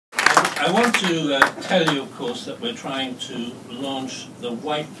I want to tell you, of course, that we're trying to launch the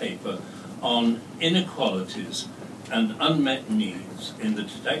white paper on inequalities and unmet needs in the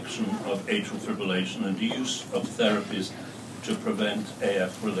detection of atrial fibrillation and the use of therapies to prevent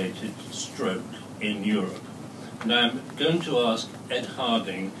AF-related stroke in Europe. And I'm going to ask Ed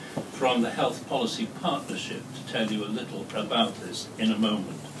Harding from the Health Policy Partnership to tell you a little about this in a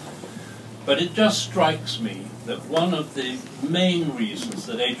moment. But it just strikes me that one of the main reasons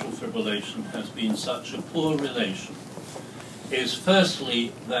that atrial fibrillation has been such a poor relation is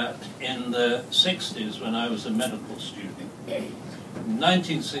firstly that in the 60s, when I was a medical student, in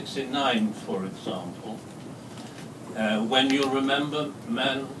 1969, for example, when you'll remember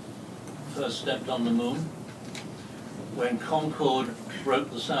man first stepped on the moon, when Concorde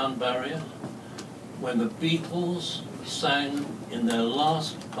broke the sound barrier, when the Beatles sang in their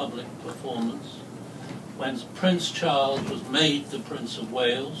last public performance, when Prince Charles was made the Prince of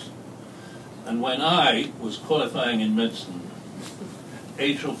Wales, and when I was qualifying in medicine,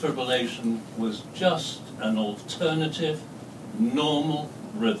 atrial fibrillation was just an alternative, normal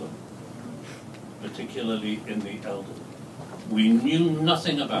rhythm, particularly in the elderly. We knew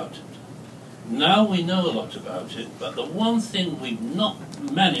nothing about it. Now we know a lot about it, but the one thing we've not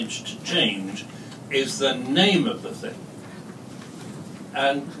managed to change is the name of the thing.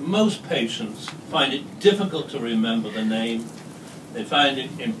 And most patients find it difficult to remember the name. They find it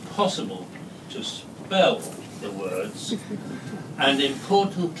impossible to spell the words. And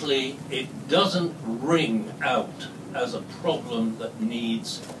importantly, it doesn't ring out as a problem that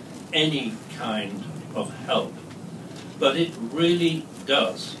needs any kind of help. But it really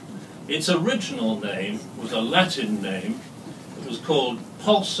does. Its original name was a Latin name. It was called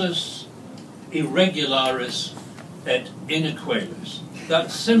pulsus irregularis et inequalis.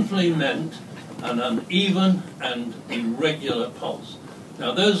 That simply meant an uneven and irregular pulse.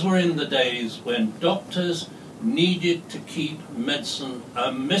 Now, those were in the days when doctors needed to keep medicine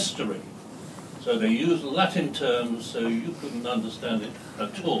a mystery. So they used Latin terms so you couldn't understand it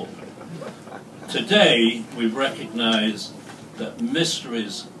at all. Today, we've recognized that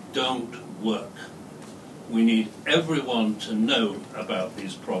mysteries don't work. We need everyone to know about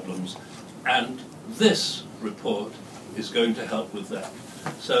these problems, and this report is going to help with that.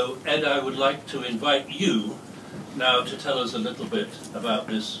 So, Ed, I would like to invite you now to tell us a little bit about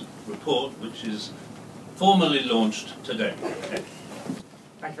this report, which is formally launched today. Ed.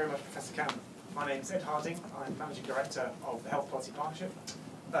 Thank you very much, Professor Camm. My name is Ed Harding. I'm Managing Director of the Health Policy Partnership.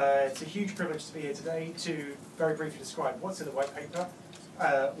 It's a huge privilege to be here today to very briefly describe what's in the white paper,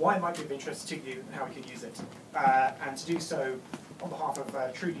 why it might be of interest to you, and how we can use it. And to do so on behalf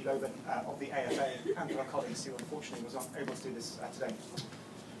of Trudy Loban of the AFA and our colleagues who unfortunately was not able to do this today.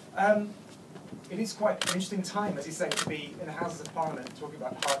 It is quite an interesting time, as you say, to be in the Houses of Parliament talking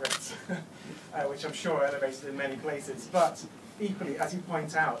about heart rates, which I'm sure are elevated in many places. But equally, as you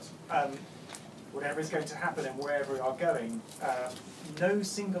point out, whatever is going to happen and wherever we are going, no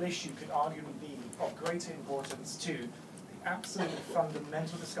single issue could arguably be of greater importance to the absolute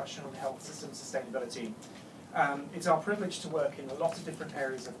fundamental discussion on health system sustainability. It's our privilege to work in a lot of different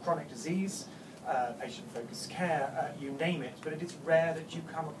areas of chronic disease, patient-focused care, you name it, but it is rare that you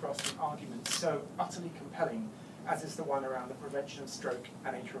come across an argument so utterly compelling as is the one around the prevention of stroke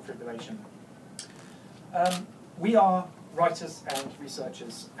and atrial fibrillation. We are writers and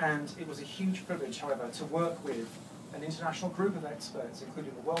researchers, and it was a huge privilege, however, to work with an international group of experts,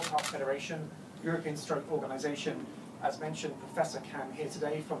 including the World Heart Federation, European Stroke Organisation, as mentioned, Professor Camm here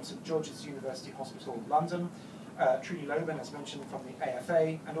today from St George's University Hospital, London, Trudy Loban, as mentioned, from the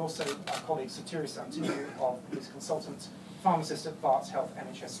AFA, and also our colleague Sotirios Antouniou, who is consultant pharmacist at Barts Health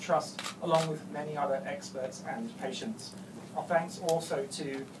NHS Trust, along with many other experts and patients. Our thanks also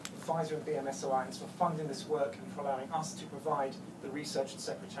to Pfizer and BMS Alliance for funding this work and for allowing us to provide the research and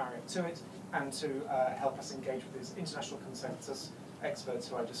secretariat to it, and to help us engage with these international consensus experts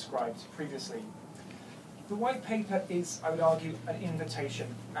who I described previously. The white paper is, I would argue, an invitation,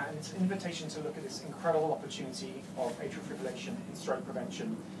 and it's an invitation to look at this incredible opportunity of atrial fibrillation in stroke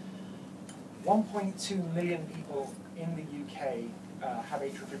prevention. 1.2 million people in the UK have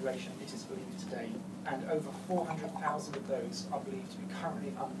atrial fibrillation, it is believed today, and over 400,000 of those are believed to be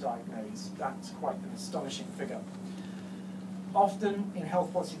currently undiagnosed. That's quite an astonishing figure. Often in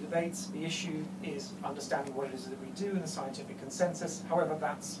health policy debates, the issue is understanding what it is that we do in the scientific consensus. However,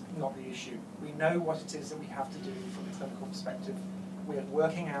 that's not the issue. We know what it is that we have to do from a clinical perspective. We're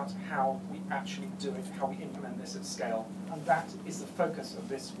working out how we actually do it, how we implement this at scale. And that is the focus of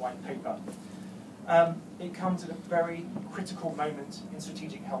this white paper. It comes at a very critical moment in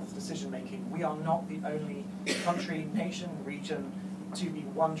strategic health decision making. We are not the only country, nation, region to be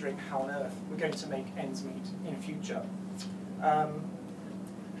wondering how on earth we're going to make ends meet in future.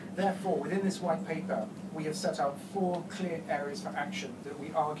 Therefore, within this white paper, we have set out 4 clear areas for action that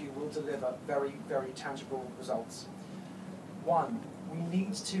we argue will deliver very, very tangible results. 1, we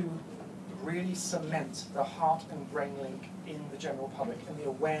need to really cement the heart and brain link in the general public and the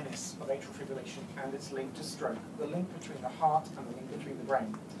awareness of atrial fibrillation and its link to stroke, the link between the heart and the link between the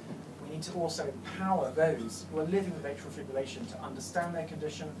brain. We need to also empower those who are living with atrial fibrillation to understand their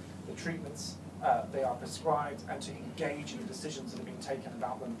condition, the treatments they are prescribed, and to engage in the decisions that have been taken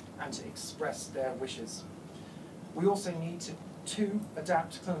about them and to express their wishes. We also need to 2,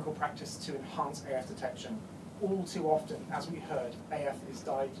 adapt clinical practice to enhance AF detection. All too often, as we heard, AF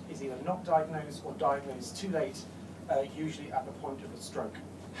is either not diagnosed or diagnosed too late, usually at the point of a stroke.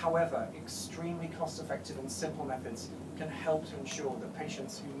 However, extremely cost-effective and simple methods can help to ensure that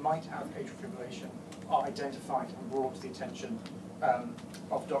patients who might have atrial fibrillation are identified and brought to the attention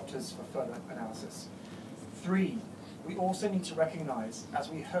of doctors for further analysis. 3, we also need to recognise, as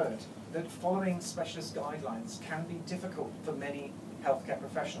we heard, that following specialist guidelines can be difficult for many healthcare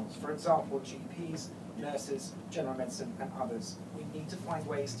professionals. For example, GPs, nurses, general medicine, and others. We need to find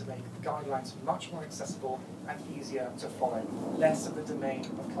ways to make guidelines much more accessible and easier to follow, less of the domain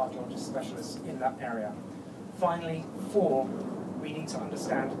of cardiologist specialists in that area. Finally, 4, we need to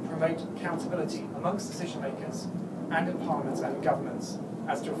understand and promote accountability amongst decision makers and in parliaments and governments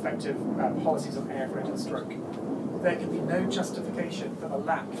as to effective policies on AF-related stroke. There can be no justification for the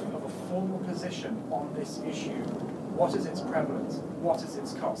lack of a formal position on this issue. What is its prevalence? What is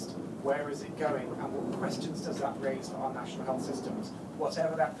its cost? Where is it going? And what questions does that raise for our national health systems?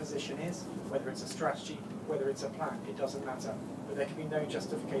 Whatever that position is, whether it's a strategy, whether it's a plan, it doesn't matter. But there can be no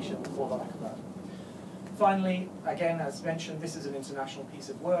justification for the lack of that. Finally, again, as mentioned, this is an international piece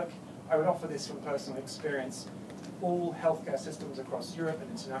of work. I would offer this from personal experience. All healthcare systems across Europe and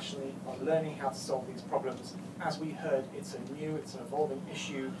internationally are learning how to solve these problems. As we heard, it's an evolving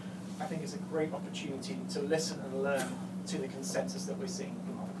issue. I think it's a great opportunity to listen and learn to the consensus that we're seeing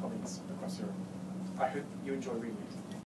from other colleagues across Europe. I hope you enjoy reading it.